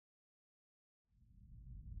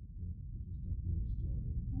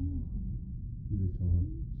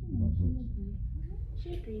told her about Brooks? She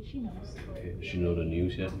agreed. She knows. Okay. Does she know the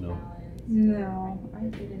news yet? No. No, I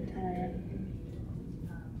didn't tell her anything.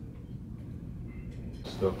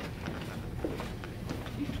 So.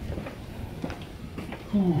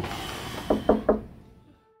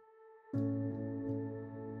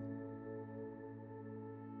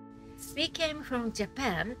 We came from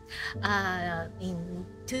Japan in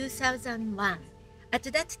 2001. At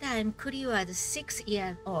that time, Kuri was 6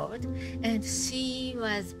 years old, and she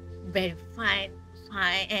was very fine,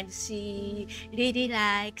 and she really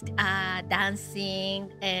liked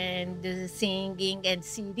dancing and singing, and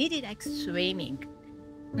she really liked swimming.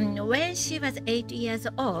 When she was 8 years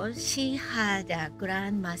old, she had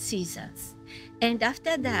grandma seizures. And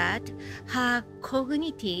after that, her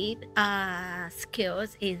cognitive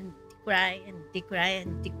skills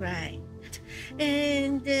decline.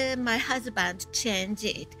 And my husband changed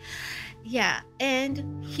it. Yeah,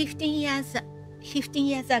 and 15 years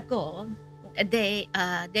ago, they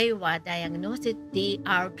were diagnosed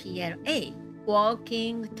DRPLA.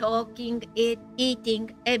 Walking, talking,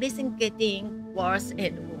 eating, everything getting worse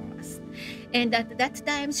and worse. And at that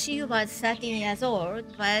time, she was 13 years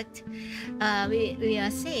old, but we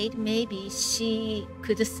are said maybe she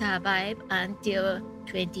could survive until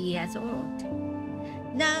 20 years old.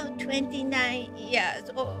 Now 29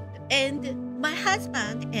 years old, and my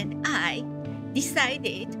husband and I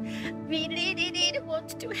decided we really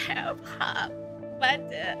want to help her,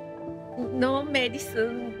 but no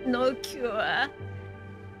medicine, no cure.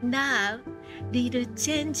 Now, little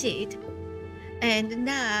change it, and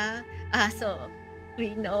now, so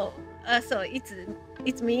we know, so it's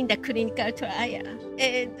me in the clinical trial.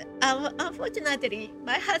 And unfortunately,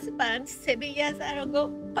 my husband 7 years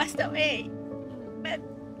ago passed away, but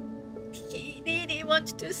he really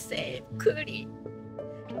wants to save Kuri.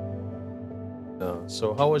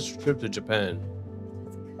 So how was your trip to Japan?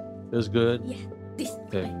 It was good? Yeah, this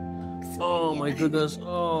Okay. time. Oh my goodness.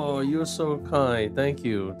 Oh, you're so kind. Thank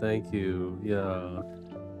you. Thank you. Yeah.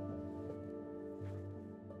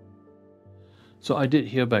 So I did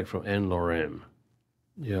hear back from Anne Lorem.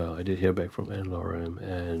 Yeah, I did hear back from Anne Lorem,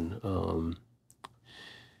 and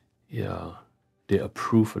yeah, they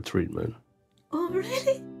approved a treatment. Oh,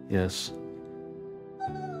 really? Yes.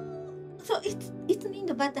 So it's mean,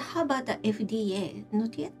 but how about the FDA?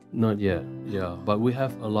 Not yet? Not yet. Yeah, but we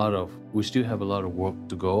still have a lot of work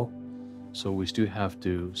to go. So we still have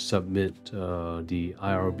to submit the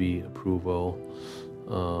IRB approval.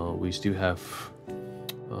 We still have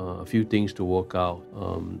a few things to work out.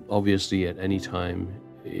 Obviously, at any time,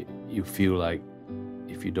 you feel like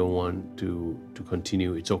if you don't want to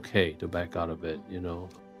continue, it's okay to back out of it, you know.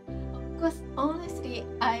 Because honestly,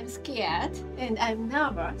 I'm scared and I'm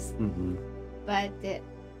nervous. Mm-hmm. But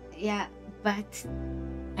but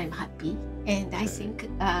I'm happy, and I think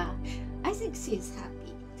she's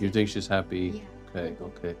happy. You think she's happy? Yeah. Okay,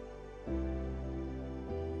 okay.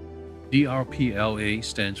 DRPLA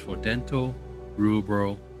stands for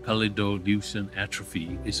Dentatorubral-pallidoluysian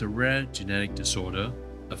atrophy. It's a rare genetic disorder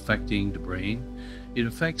affecting the brain. It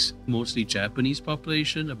affects mostly Japanese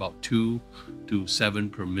population, about 2 to 7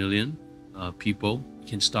 per million people. It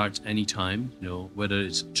can start anytime, you know, whether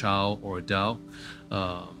it's a child or adult,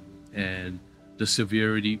 and the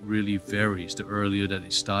severity really varies. The earlier that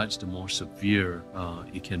it starts, the more severe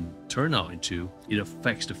it can turn out into. It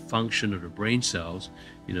affects the function of the brain cells,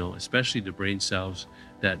 you know, especially the brain cells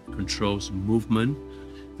that controls movement,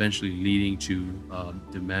 eventually leading to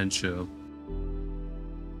dementia.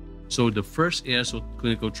 So the first ASO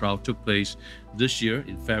clinical trial took place this year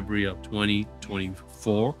in February of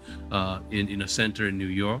 2024 in a center in New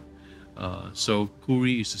York. So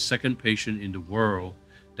Kuri is the second patient in the world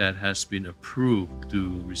that has been approved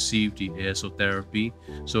to receive the ASO therapy.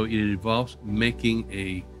 So it involves making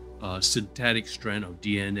a synthetic strand of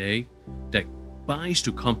DNA that binds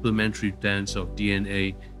to complementary strands of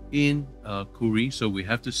DNA in Kuri. So we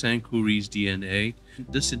have to send Kuri's DNA.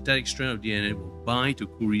 This synthetic strand of DNA will bind to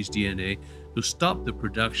Kuri's DNA to stop the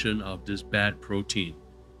production of this bad protein,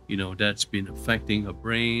 you know, that's been affecting her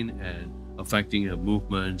brain and affecting her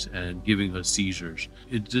movements and giving her seizures.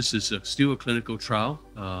 This is still a clinical trial,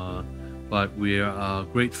 but we are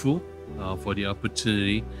grateful for the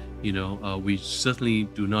opportunity. You know, we certainly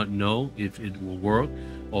do not know if it will work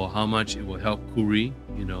or how much it will help Kuri,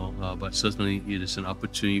 you know, but certainly it is an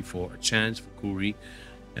opportunity for a chance for Kuri.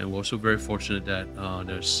 And we're also very fortunate that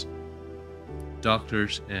there's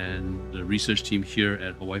doctors and the research team here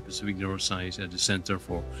at Hawaii Pacific Neuroscience at the Center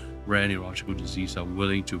for Rare Neurological Disease are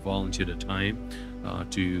willing to volunteer the time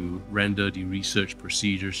to render the research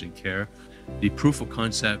procedures and care. The proof of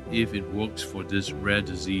concept, if it works for this rare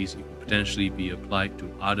disease, it will potentially be applied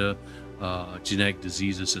to other genetic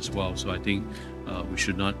diseases as well. So I think we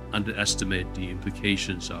should not underestimate the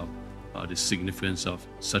implications of the significance of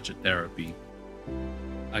such a therapy.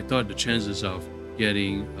 I thought the chances of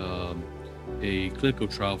getting a clinical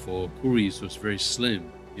trial for Kuri was very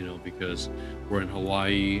slim, because we're in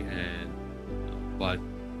Hawaii, and but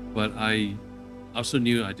I also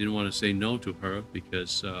knew I didn't want to say no to her,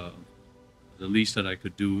 because the least that I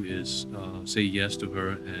could do is say yes to her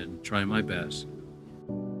and try my best.